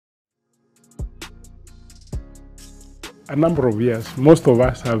a number of years, most of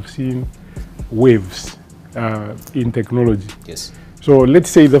us have seen waves in technology. Yes. So let's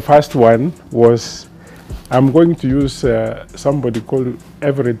say the first one was, I'm going to use somebody called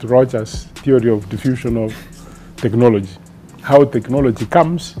Everett Rogers' theory of diffusion of technology. How technology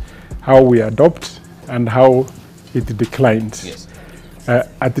comes, how we adopt, and how it declines. Yes.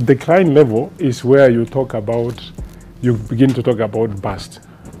 At the decline level is where you begin to talk about burst.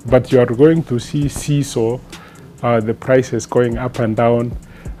 But you are going to see seesaw, the prices going up and down,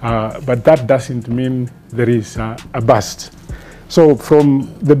 but that doesn't mean there is a burst. So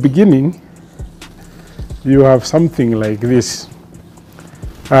from the beginning, you have something like this.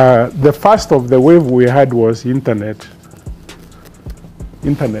 The first of the wave we had was internet.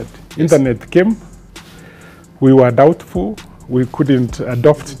 Yes. Internet came. We were doubtful. We couldn't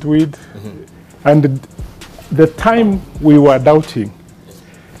adapt to it. And the time we were doubting,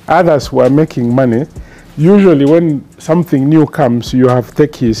 others were making money. Usually when something new comes, you have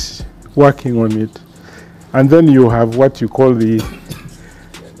techies working on it. And then you have what you call the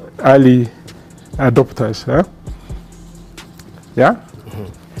early adopters. Huh? Yeah?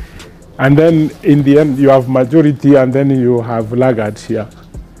 And then in the end, you have majority, and then you have laggards here.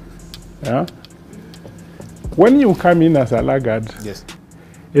 Yeah? When you come in as a laggard, yes,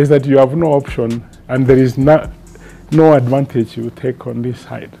 is that you have no option, and there is no advantage you take on this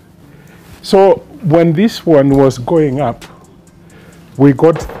side. So when this one was going up, we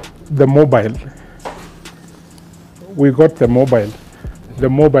got the mobile. The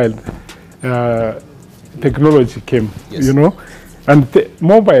mobile technology came, yes, you know, and the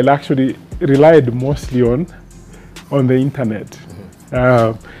mobile actually relied mostly on the internet.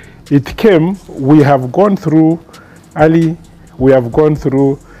 It came, we have gone through early, we have gone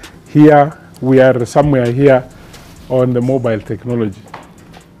through here, we are somewhere here on the mobile technology.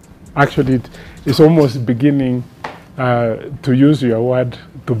 Actually, it's almost beginning, to use your word,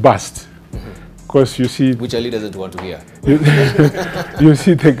 to burst. Because you see... Which Ali doesn't want to hear. You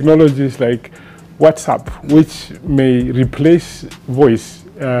see technologies like WhatsApp, which may replace voice,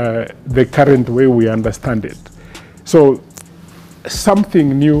 the current way we understand it. So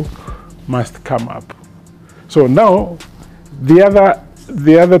something new must come up. So now, the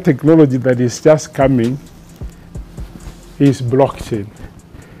other technology that is just coming is blockchain.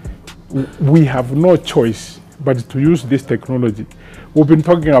 We have no choice but to use this technology. We've been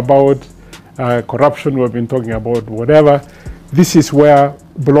talking about corruption, we've been talking about whatever. This is where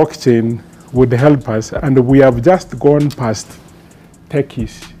blockchain would help us, and we have just gone past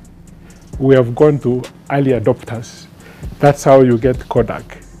techies. We have gone to early adopters. That's how you get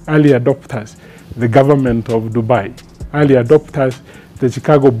Kodak. Early adopters, the government of Dubai. Early adopters, the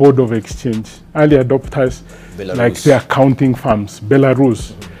Chicago Board of Exchange. Early adopters, Belarus, like the accounting firms,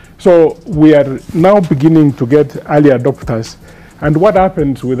 Belarus. So we are now beginning to get early adopters. And what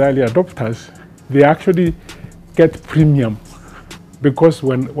happens with early adopters, they actually get premium, because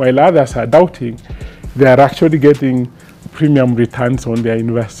while others are doubting, they are actually getting premium returns on their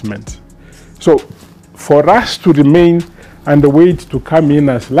investment. So for us to remain and wait to come in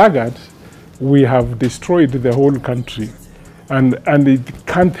as laggards, we have destroyed the whole country. And it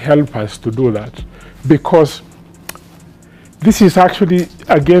can't help us to do that, because this is actually,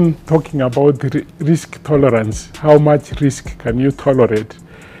 again, talking about risk tolerance. How much risk can you tolerate?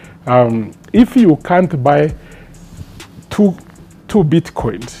 If you can't buy two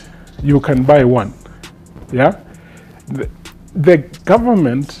Bitcoins, you can buy one. Yeah? The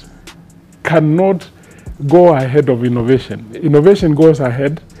government cannot go ahead of innovation. Innovation goes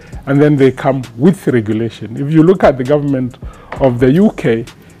ahead, and then they come with regulation. If you look at the government of the UK,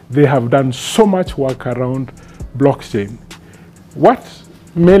 they have done so much work around blockchain. What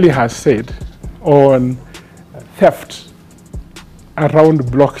Meli has said on theft around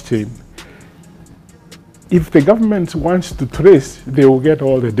blockchain, if the government wants to trace, they will get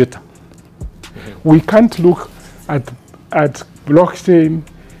all the data. We can't look at blockchain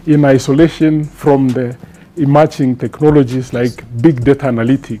in isolation from the emerging technologies like big data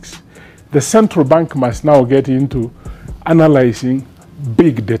analytics. The central bank must now get into analyzing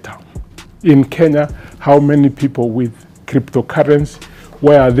big data. In Kenya, how many people with cryptocurrency,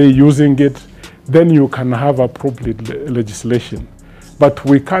 where are they using it? Then you can have appropriate legislation. But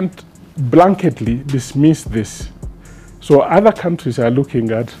we can't blanketly dismiss this. So other countries are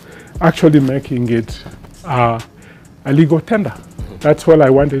looking at actually making it a legal tender. That's what I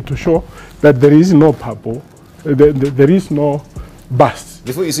wanted to show, that there is no purple, there is no bust.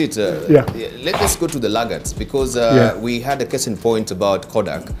 Before you see it, let's go to the laggards, because we had a case in point about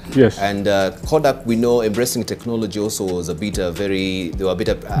Kodak. Yes. And Kodak, we know, embracing technology also was a bit they were a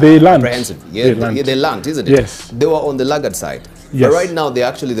bit they apprehensive. Yeah, they learned, isn't it? Yes. They were on the laggard side. Yes. But right now, they're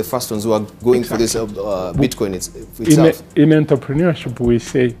actually the first ones who are going for this Bitcoin itself. In entrepreneurship, we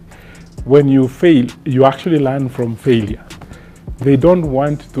say, when you fail, you actually learn from failure. They don't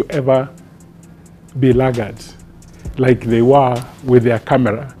want to ever be laggards, like they were with their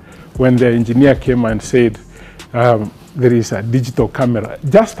camera when the engineer came and said there is a digital camera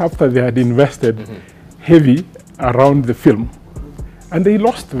just after they had invested heavy around the film, and they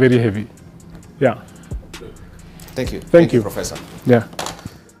lost very heavy. Yeah. Thank you. Thank you, Professor. Yeah.